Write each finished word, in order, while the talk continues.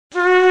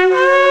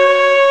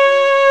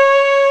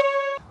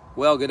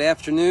Well, good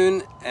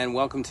afternoon and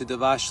welcome to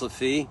Davash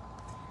Lafi.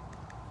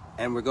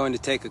 And we're going to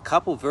take a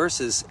couple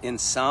verses in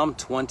Psalm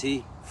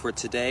 20 for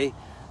today.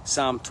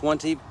 Psalm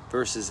 20,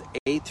 verses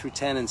 8 through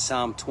 10 in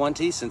Psalm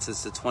 20, since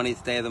it's the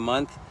 20th day of the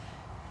month.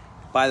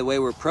 By the way,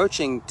 we're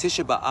approaching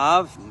Tisha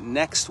B'Av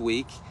next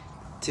week.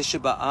 Tisha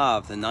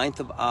B'Av, the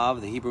 9th of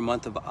Av, the Hebrew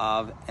month of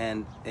Av,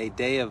 and a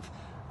day of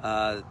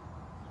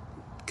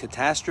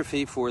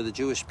catastrophe for the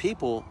Jewish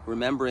people,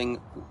 remembering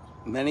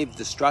many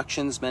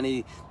destructions,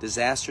 many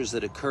disasters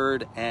that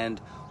occurred, and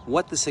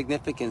what the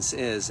significance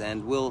is.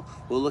 And we'll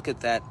look at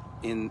that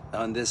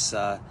on this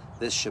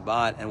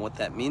Shabbat and what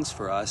that means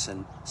for us,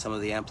 and some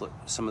of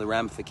the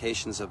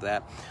ramifications of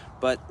that.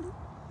 But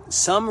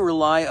some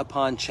rely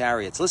upon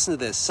chariots. Listen to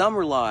this: some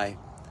rely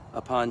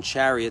upon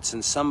chariots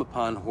and some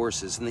upon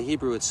horses. In the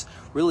Hebrew, it's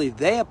really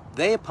they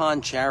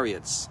upon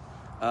chariots,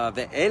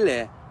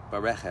 ve'ele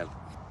barechev,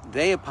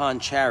 they upon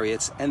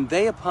chariots and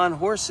they upon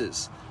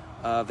horses.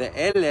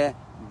 Ve'ele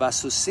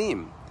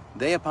basusim,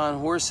 they upon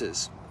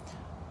horses.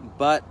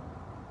 But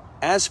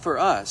as for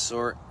us,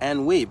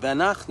 and we,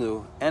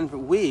 v'anachnu, and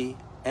we,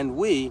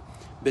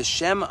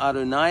 b'shem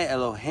Adonai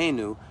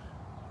Eloheinu,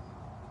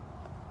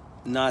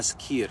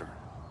 nazkir.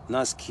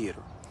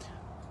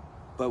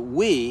 But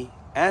we,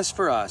 as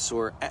for us,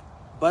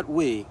 but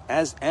we,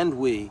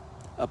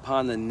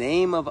 upon the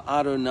name of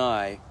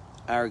Adonai,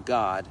 our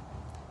God.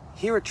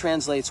 Here it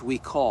translates we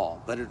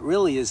call, but it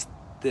really is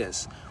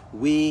this: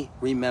 we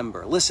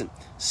remember. Listen,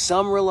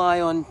 some rely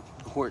on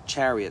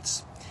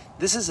chariots.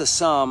 This is a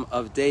psalm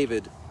of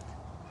David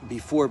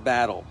before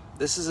battle.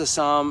 This is a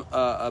psalm,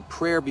 a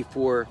prayer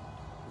before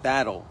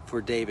battle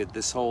for David,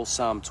 this whole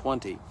Psalm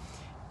 20.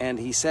 And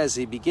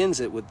he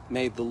begins it with,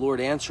 "May the Lord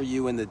answer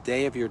you in the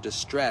day of your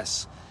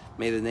distress.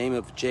 May the name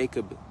of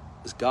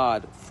Jacob's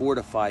God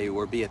fortify you,"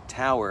 or be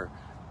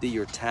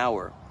your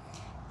tower.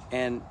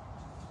 And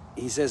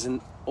he says,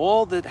 in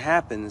all that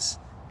happens,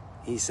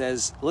 he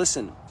says,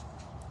 listen,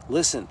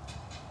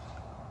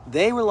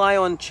 they rely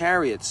on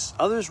chariots.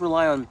 Others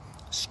rely on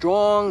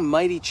strong,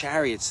 mighty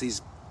chariots,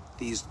 these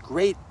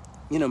great,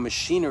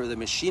 machinery. The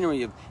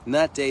machinery of, in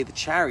that day, the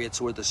chariots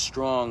were the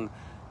strong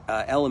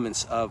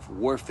elements of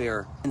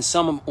warfare. And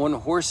some on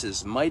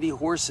horses, mighty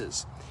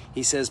horses.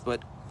 He says,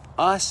 but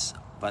us,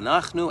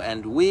 vanachnu,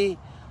 and we,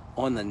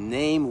 on the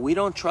name, we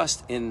don't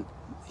trust in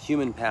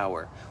human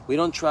power. We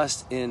don't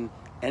trust in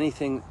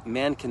anything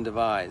man can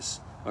devise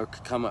or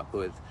come up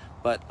with.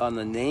 But on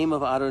the name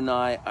of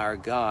Adonai, our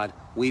God,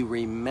 we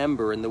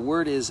remember. And the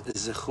word is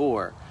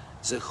zechor.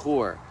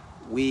 Zechor.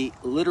 We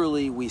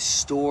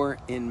store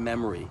in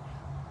memory.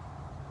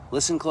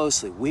 Listen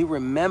closely. We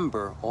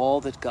remember all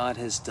that God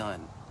has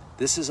done.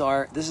 This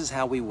is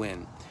how we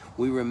win.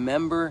 We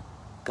remember,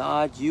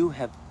 God, you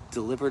have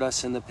delivered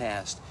us in the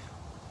past.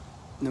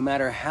 No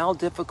matter how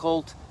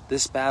difficult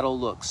this battle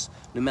looks,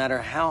 no matter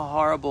how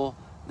horrible,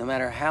 no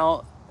matter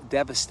how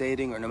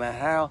devastating, or no matter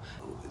how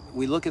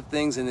we look at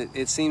things and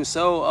it seems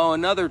so,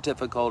 another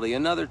difficulty,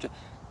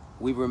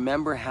 we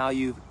remember how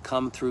you've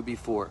come through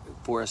for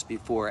us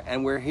before,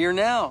 and we're here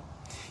now.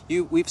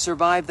 We've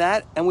survived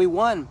that, and we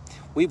won.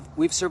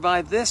 We've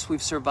survived this,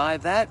 we've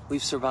survived that,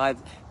 we've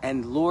survived,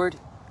 and Lord,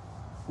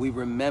 we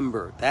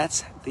remember.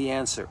 That's the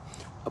answer.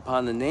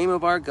 Upon the name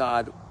of our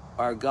God,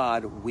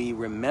 we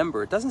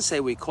remember. It doesn't say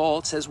we call,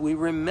 it says we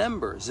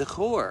remember.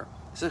 Zechor.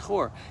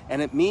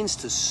 And it means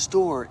to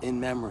store in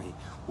memory.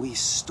 We've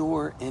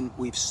stored in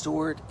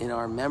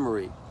our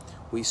memory.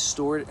 We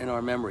stored in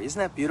our memory. Isn't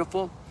that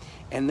beautiful?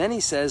 And then he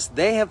says,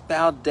 they have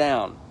bowed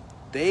down.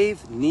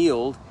 They've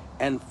kneeled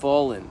and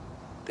fallen.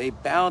 They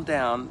bowed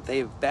down.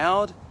 They've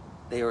bowed.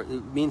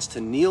 It means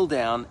to kneel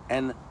down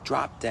and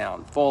drop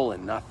down.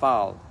 Fallen.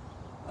 Nafal.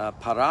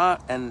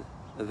 Para and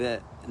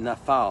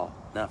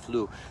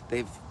naflu.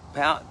 They've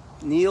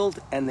kneeled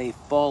and they've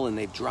fallen.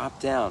 They've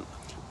dropped down.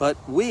 But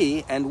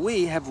we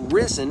have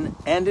risen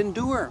and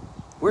endure.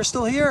 We're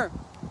still here.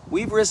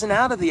 We've risen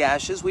out of the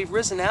ashes. We've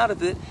risen out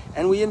of it,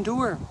 and we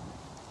endure.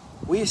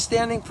 We are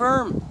standing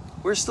firm.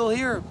 We're still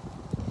here.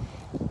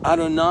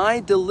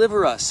 Adonai,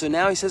 deliver us. So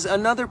now he says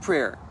another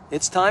prayer.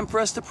 It's time for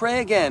us to pray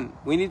again.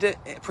 We need to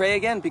pray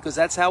again, because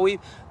that's how we've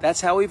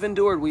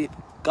endured. We've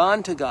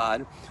gone to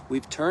God.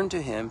 We've turned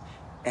to him,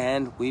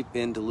 and we've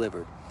been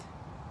delivered.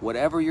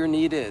 Whatever your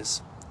need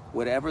is,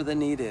 whatever the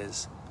need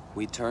is,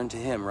 we turn to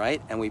him,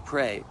 right? And we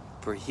pray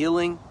for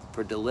healing,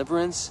 for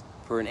deliverance,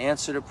 for an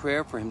answer to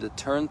prayer, for him to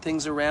turn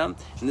things around.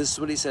 And this is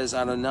what he says: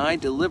 Adonai,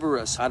 deliver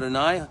us.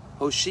 Adonai,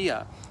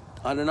 Hoshia.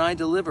 Adonai,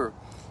 deliver.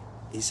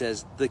 He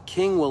says, the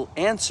king will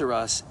answer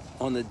us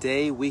on the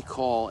day we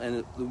call. And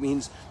it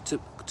means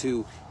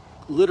to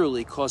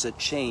literally cause a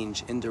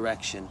change in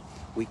direction.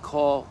 We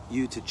call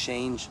you to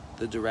change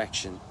the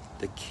direction.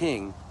 The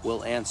king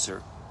will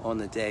answer on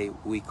the day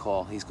we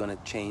call. He's going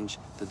to change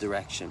the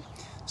direction.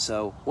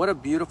 So what a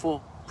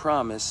beautiful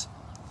promise.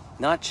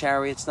 Not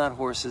chariots, not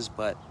horses,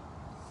 but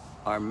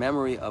our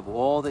memory of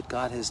all that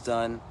God has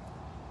done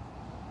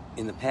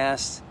in the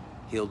past.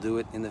 He'll do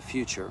it in the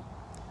future.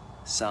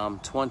 Psalm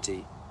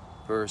 20,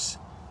 verse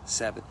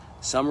 7.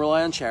 Some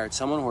rely on chariots,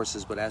 some on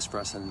horses, but as for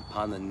us, and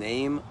upon the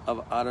name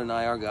of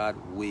Adonai our God,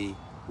 we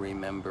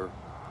remember.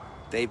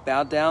 They've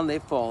bowed down,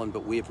 they've fallen,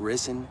 but we have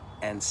risen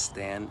and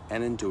stand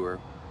and endure,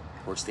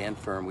 or stand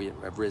firm. We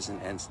have risen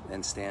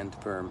and stand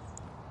firm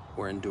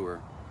or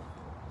endure.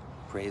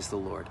 Praise the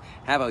Lord.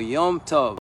 Have a Yom Tov.